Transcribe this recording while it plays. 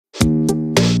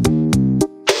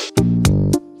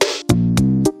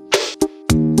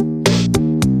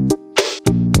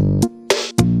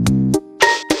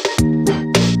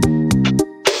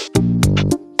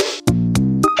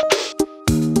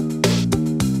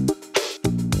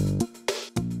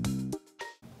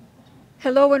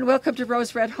Hello and welcome to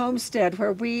Rose Red Homestead,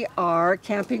 where we are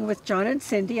camping with John and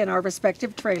Cindy in our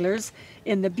respective trailers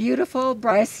in the beautiful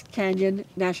Bryce Canyon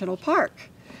National Park.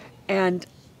 And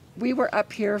we were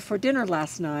up here for dinner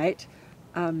last night,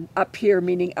 up here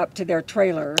meaning up to their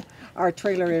trailer. Our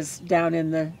trailer is down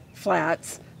in the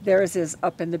flats. Theirs is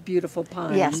up in the beautiful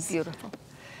pines. Yes, beautiful.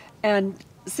 And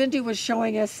Cindy was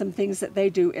showing us some things that they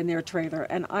do in their trailer,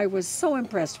 and I was so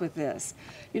impressed with this.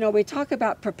 You know, we talk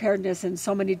about preparedness in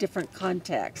so many different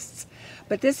contexts,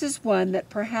 but this is one that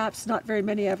perhaps not very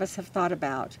many of us have thought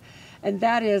about, and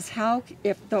that is how,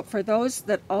 for those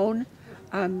that own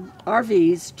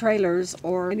RVs, trailers,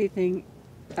 or anything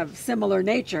of similar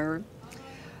nature,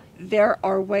 there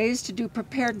are ways to do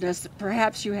preparedness that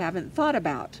perhaps you haven't thought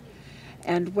about,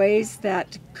 and ways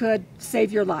that could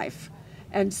save your life.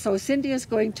 And so Cindy is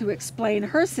going to explain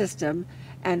her system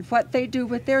and what they do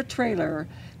with their trailer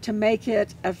to make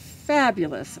it a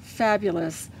fabulous,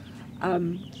 fabulous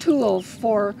tool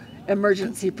for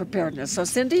emergency preparedness. So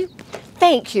Cindy?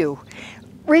 Thank you.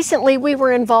 Recently we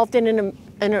were involved in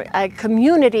a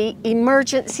community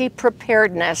emergency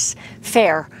preparedness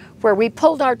fair where we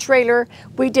pulled our trailer.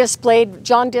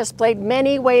 John displayed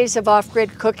many ways of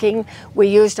off-grid cooking. We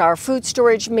used our food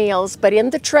storage meals, but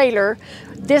in the trailer,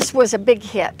 this was a big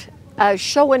hit, a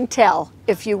show and tell,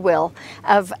 if you will,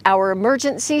 of our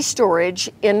emergency storage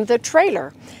in the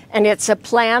trailer. And it's a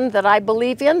plan that I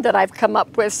believe in, that I've come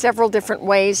up with several different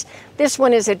ways. This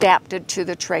one is adapted to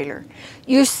the trailer.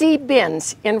 You see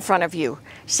bins in front of you,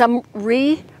 some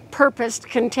repurposed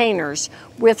containers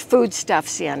with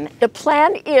foodstuffs in. The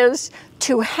plan is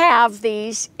to have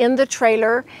these in the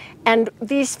trailer, and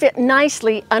these fit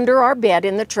nicely under our bed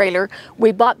in the trailer.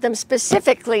 We bought them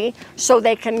specifically so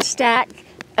they can stack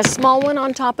a small one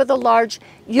on top of the large,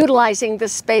 utilizing the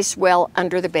space well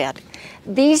under the bed.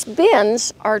 These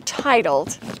bins are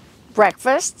titled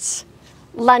breakfasts,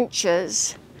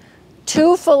 lunches,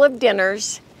 2 full of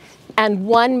dinners, and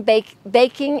 1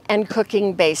 baking and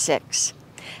cooking basics.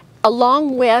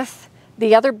 Along with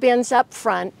the other bins up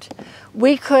front,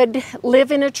 we could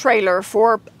live in a trailer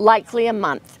for likely a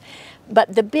month.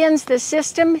 But the bins, the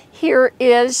system here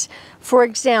is, for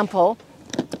example,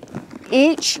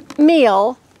 each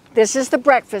meal, this is the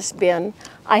breakfast bin.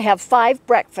 I have 5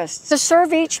 breakfasts. To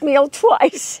serve each meal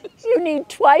twice, you need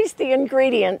twice the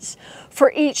ingredients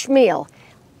for each meal.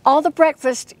 All the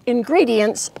breakfast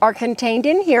ingredients are contained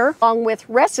in here, along with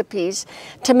recipes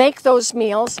to make those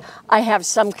meals. I have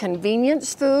some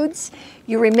convenience foods.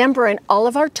 You remember in all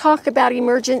of our talk about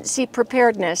emergency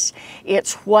preparedness,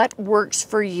 it's what works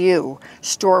for you.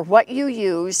 Store what you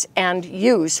use and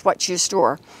use what you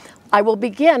store. I will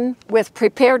begin with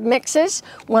prepared mixes.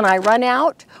 When I run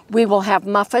out, we will have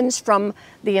muffins from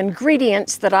the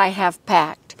ingredients that I have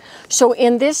packed. So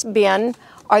in this bin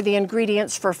are the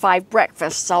ingredients for 5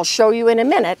 breakfasts. I'll show you in a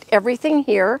minute everything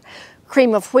here.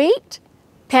 Cream of wheat,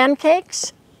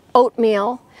 pancakes,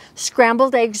 oatmeal,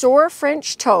 scrambled eggs or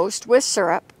French toast with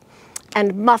syrup,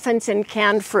 and muffins and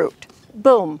canned fruit.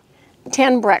 Boom,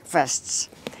 10 breakfasts.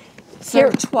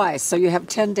 Here twice, so you have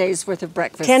 10 days worth of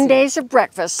breakfast. 10 days of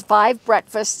breakfast, 5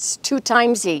 breakfasts, 2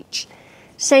 times each.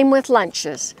 Same with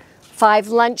lunches. 5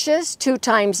 lunches, 2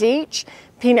 times each.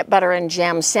 Peanut butter and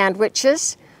jam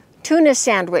sandwiches, tuna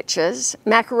sandwiches,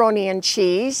 macaroni and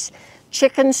cheese,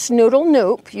 chicken snoodle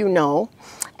noop, you know,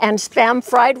 and Spam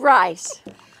fried rice.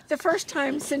 The first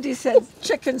time Cindy said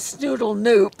chicken snoodle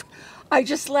noop, I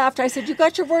just laughed. I said, "You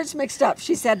got your words mixed up."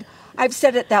 She said, "I've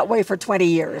said it that way for 20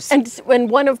 years. And when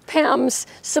one of Pam's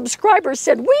subscribers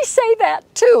said, "We say that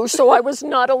too," so I was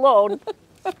not alone.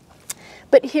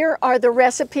 But here are the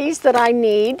recipes that I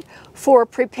need for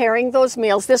preparing those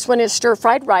meals. This one is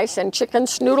stir-fried rice and chicken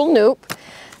snoodle noop,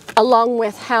 along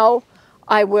with how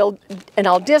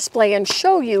I'll display and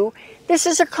show you. This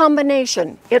is a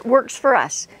combination. It works for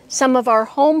us. Some of our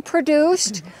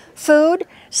home-produced food,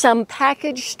 some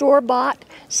packaged store-bought,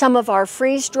 some of our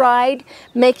freeze-dried,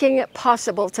 making it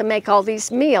possible to make all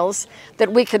these meals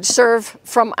that we could serve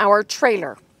from our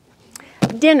trailer.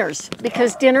 Dinners,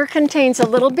 because dinner contains a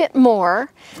little bit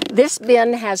more. This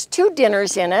bin has 2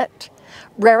 dinners in it,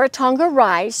 Rarotonga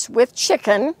rice with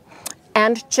chicken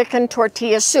and chicken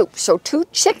tortilla soup. So 2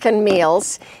 chicken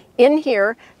meals in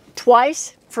here,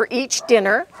 twice for each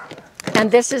dinner.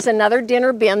 And this is another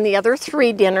dinner bin. The other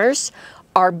 3 dinners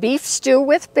are beef stew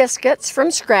with biscuits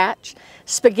from scratch,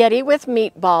 spaghetti with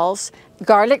meatballs,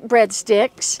 garlic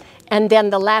breadsticks, and then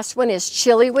the last one is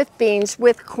chili with beans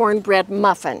with cornbread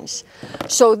muffins.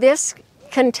 So this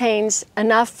contains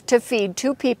enough to feed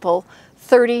 2 people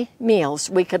 30 meals.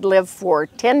 We could live for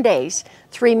 10 days,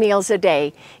 3 meals a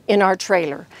day in our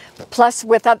trailer. Plus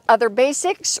with other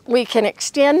basics, we can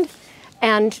extend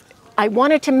And I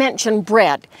wanted to mention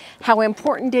bread, how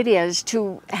important it is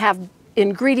to have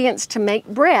ingredients to make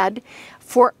bread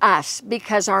for us,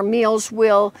 because our meals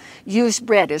will use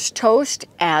bread as toast,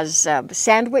 as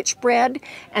sandwich bread,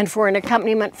 and for an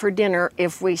accompaniment for dinner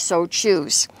if we so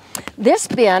choose. This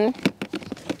bin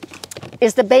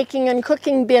is the baking and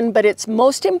cooking bin, but it's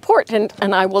most important,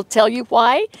 and I will tell you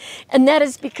why. And that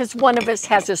is because one of us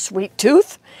has a sweet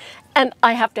tooth, and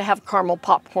I have to have caramel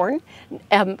popcorn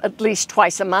at least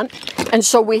twice a month. And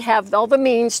so we have all the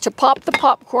means to pop the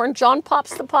popcorn. John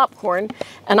pops the popcorn,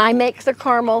 and I make the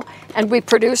caramel, and we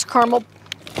produce caramel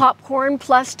popcorn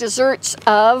plus desserts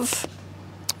of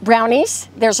brownies.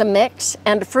 There's a mix,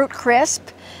 and fruit crisp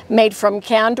made from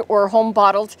canned or home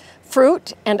bottled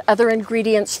fruit and other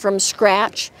ingredients from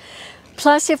scratch.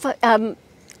 Plus,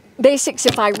 basics,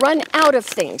 if I run out of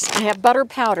things, I have butter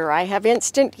powder, I have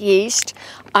instant yeast,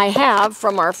 I have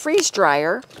from our freeze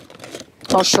dryer,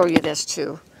 I'll show you this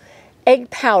too, egg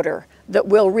powder that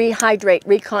will rehydrate,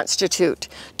 reconstitute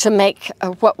to make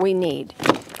what we need.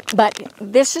 But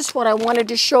this is what I wanted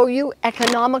to show you,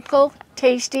 economical,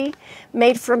 tasty,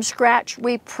 made from scratch.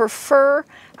 We prefer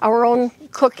our own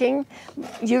cooking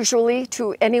usually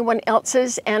to anyone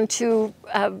else's, and to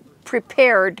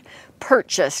prepared,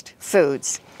 purchased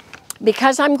foods.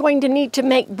 Because I'm going to need to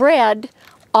make bread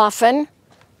often,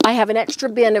 I have an extra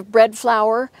bin of bread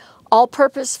flour,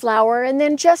 all-purpose flour, and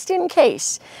then just in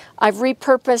case, I've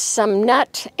repurposed some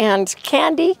nut and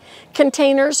candy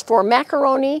containers for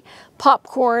macaroni,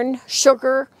 popcorn,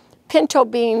 sugar, pinto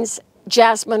beans,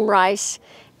 jasmine rice,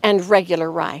 and regular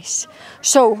rice.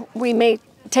 So we may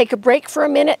take a break for a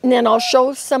minute, and then I'll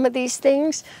show some of these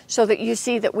things so that you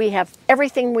see that we have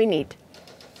everything we need.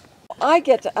 I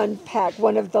get to unpack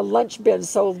one of the lunch bins,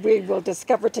 so we will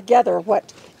discover together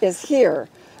what is here.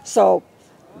 So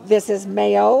this is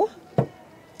mayo,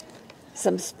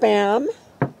 some Spam,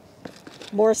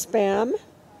 more Spam.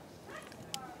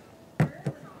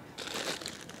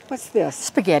 What's this?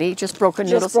 Spaghetti, just broken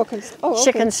noodles. Oh, okay.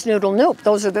 Chicken snoodle nope.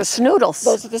 Those are the snoodles.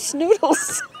 Those are the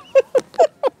snoodles.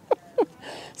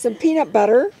 Some peanut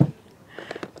butter,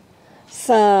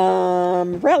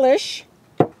 some relish,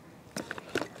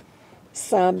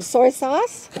 some soy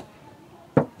sauce,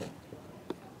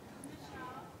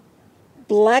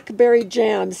 blackberry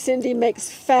jam. Cindy makes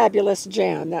fabulous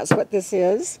jam. That's what this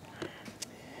is.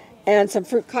 And some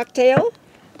fruit cocktail.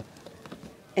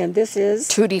 And this is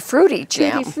Tutti Frutti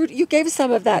jam. Tutti Frutti. You gave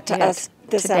some of that to us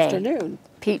this afternoon.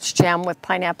 Peach jam with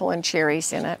pineapple and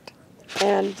cherries in it.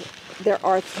 And there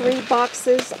are 3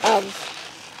 boxes of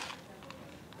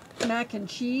mac and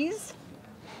cheese,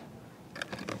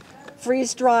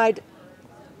 freeze-dried.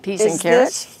 Peas and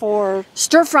carrots. This for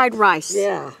stir-fried rice.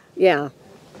 Yeah. Yeah.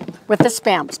 With the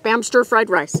Spam stir-fried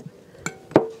rice.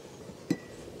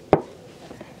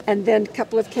 And then a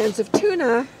couple of cans of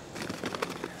tuna.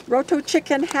 Roto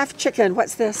chicken, half chicken.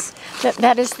 What's this?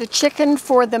 That is the chicken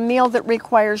for the meal that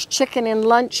requires chicken in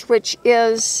lunch, which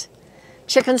is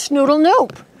chicken snoodle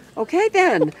nope. Okay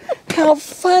then. How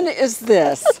fun is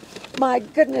this? My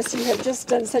goodness, you have just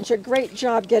done such a great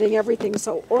job getting everything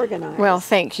so organized. Well,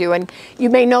 thank you. And you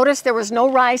may notice there was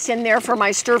no rice in there for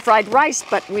my stir-fried rice,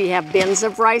 but we have bins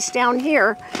of rice down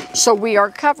here, so we are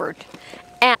covered.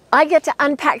 And I get to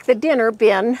unpack the dinner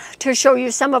bin to show you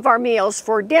some of our meals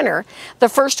for dinner. The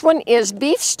first one is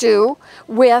beef stew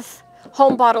with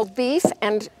home bottled beef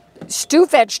and stew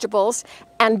vegetables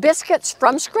and biscuits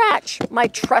from scratch, my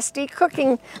trusty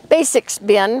cooking basics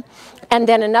bin. And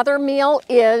then another meal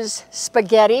is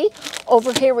spaghetti.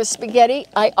 Over here with spaghetti,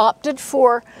 I opted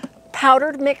for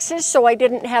powdered mixes so I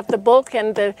didn't have the bulk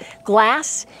and the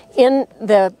glass in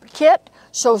the kit.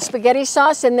 So spaghetti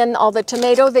sauce and then all the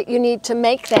tomato that you need to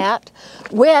make that,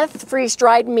 with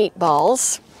freeze-dried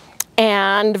meatballs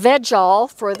and veg-all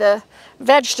for the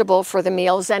vegetable for the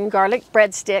meals, and garlic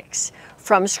breadsticks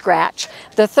from scratch.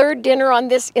 The third dinner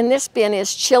on in this bin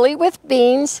is chili with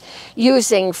beans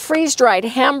using freeze-dried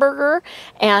hamburger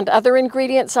and other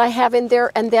ingredients I have in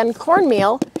there, and then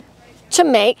cornmeal to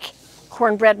make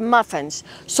cornbread muffins.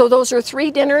 So those are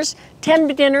 3 dinners, 10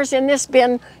 dinners in this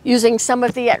bin using some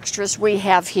of the extras we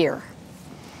have here.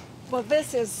 Well,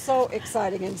 this is so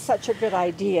exciting and such a good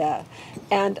idea.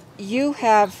 And you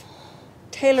have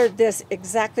tailored this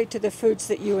exactly to the foods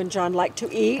that you and John like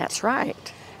to eat. That's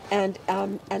right. And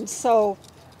so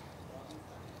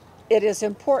it is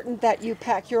important that you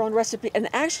pack your own recipe. And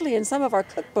actually, in some of our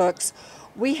cookbooks,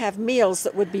 we have meals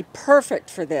that would be perfect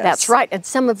for this. That's right. And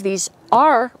some of these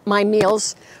are my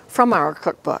meals from our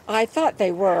cookbook. I thought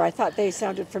they were. I thought they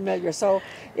sounded familiar. So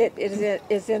it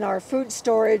is in our food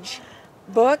storage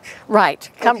book. Right.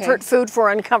 Comfort food for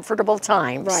uncomfortable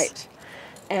times. Right.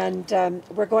 And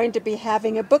we're going to be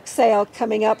having a book sale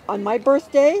coming up on my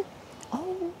birthday,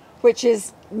 which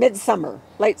is midsummer,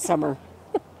 late summer.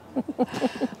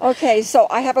 Okay, so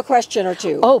I have a question or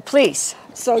two. Oh, please.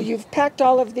 So you've packed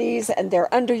all of these, and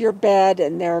they're under your bed,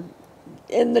 and they're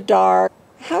in the dark.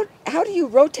 How do you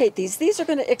rotate these? These are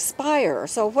going to expire.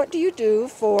 So what do you do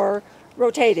for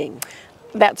rotating?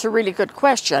 That's a really good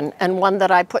question, and one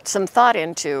that I put some thought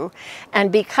into.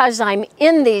 And because I'm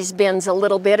in these bins a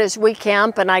little bit as we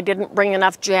camp, and I didn't bring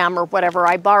enough jam or whatever,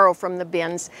 I borrow from the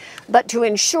bins. But to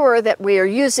ensure that we are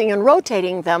using and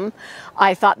rotating them,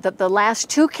 I thought that the last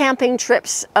 2 camping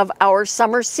trips of our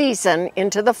summer season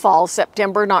into the fall,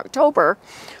 September and October,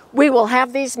 we will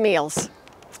have these meals.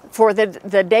 For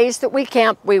the days that we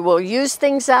camp, we will use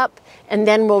things up, and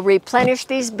then we'll replenish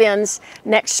these bins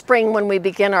next spring when we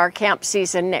begin our camp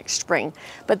season next spring.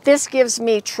 But this gives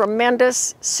me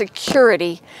tremendous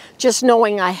security just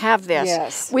knowing I have this.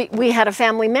 Yes. We had a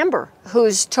family member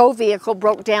whose tow vehicle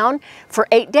broke down for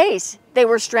 8 days. They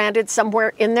were stranded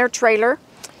somewhere in their trailer.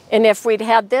 And if we'd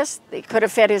had this, they could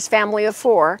have fed his family of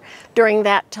 4 during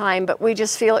that time. But we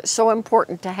just feel it's so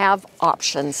important to have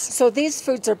options. So these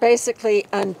foods are basically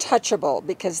untouchable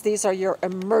because these are your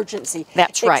emergency.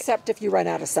 That's right. Except if you run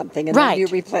out of something and Right. then you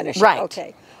replenish it. Right.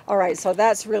 Okay. All right. So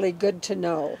that's really good to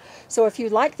know. So if you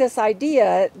like this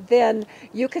idea, then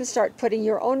you can start putting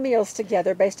your own meals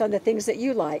together based on the things that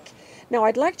you like. Now,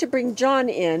 I'd like to bring John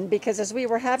in because as we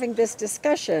were having this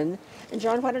discussion, and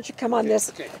John, why don't you come on this?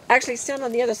 Okay. Actually, stand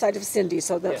on the other side of Cindy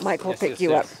so that Yes, Mike will yes, pick yes,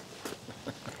 you yes.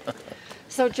 up.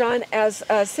 So, John, as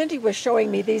Cindy was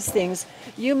showing me these things,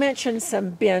 you mentioned some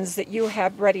bins that you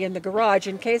have ready in the garage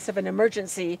in case of an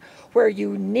emergency where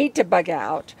you need to bug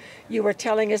out. You were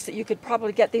telling us that you could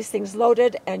probably get these things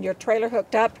loaded and your trailer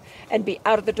hooked up and be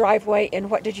out of the driveway in,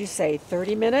 what did you say,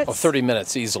 30 minutes? Oh, 30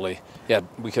 minutes easily. Yeah,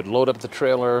 we could load up the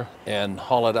trailer and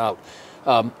haul it out.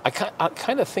 I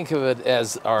kind of think of it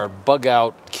as our bug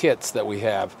out kits that we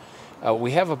have.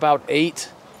 We have about 8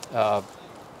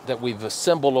 that we've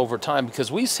assembled over time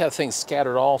because we used to have things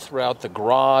scattered all throughout the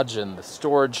garage and the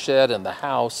storage shed and the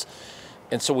house.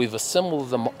 And so we've assembled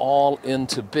them all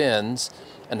into bins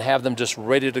and have them just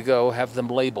ready to go, have them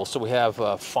labeled. So we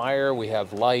have fire, we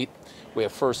have light, we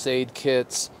have first aid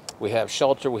kits, we have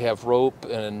shelter, we have rope,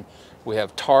 and we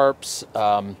have tarps.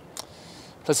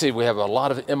 Let's see, we have a lot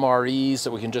of MREs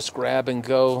that we can just grab and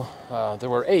go. There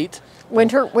were 8.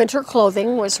 Winter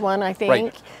clothing was one, I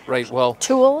think. Right. Well,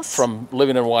 Tools. From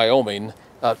living in Wyoming,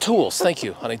 tools. Thank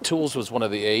you, honey. Tools was one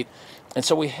of the 8, and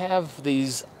so we have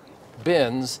these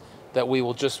bins that we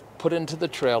will just put into the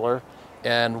trailer.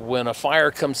 And when a fire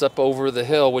comes up over the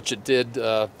hill, which it did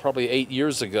probably 8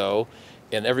 years ago,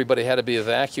 and everybody had to be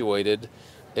evacuated,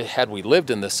 had we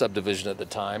lived in this subdivision at the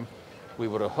time, we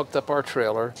would have hooked up our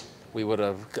trailer. We would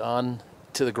have gone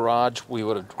to the garage. We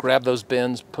would have grabbed those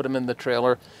bins, put them in the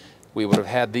trailer. We would have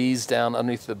had these down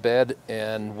underneath the bed,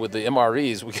 and with the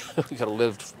MREs, we could have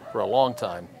lived for a long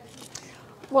time.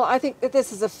 Well, I think that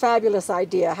this is a fabulous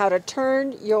idea, how to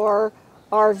turn your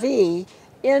RV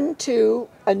into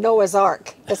a Noah's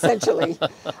Ark, essentially.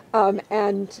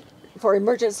 And for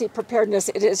emergency preparedness,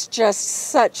 it is just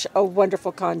such a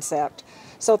wonderful concept.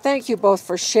 So thank you both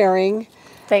for sharing.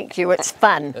 Thank you. It's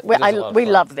fun. It is a lot of We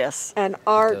fun. love this. And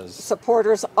our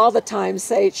supporters all the time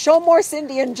say, show more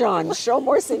Cindy and John, show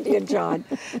more Cindy and John.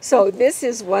 So this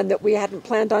is one that we hadn't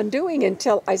planned on doing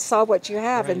until I saw what you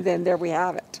have, and then there we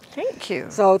have it. Thank you.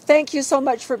 So thank you so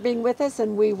much for being with us,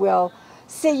 and we will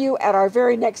see you at our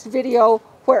very next video,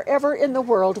 wherever in the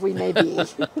world we may be.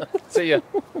 See ya.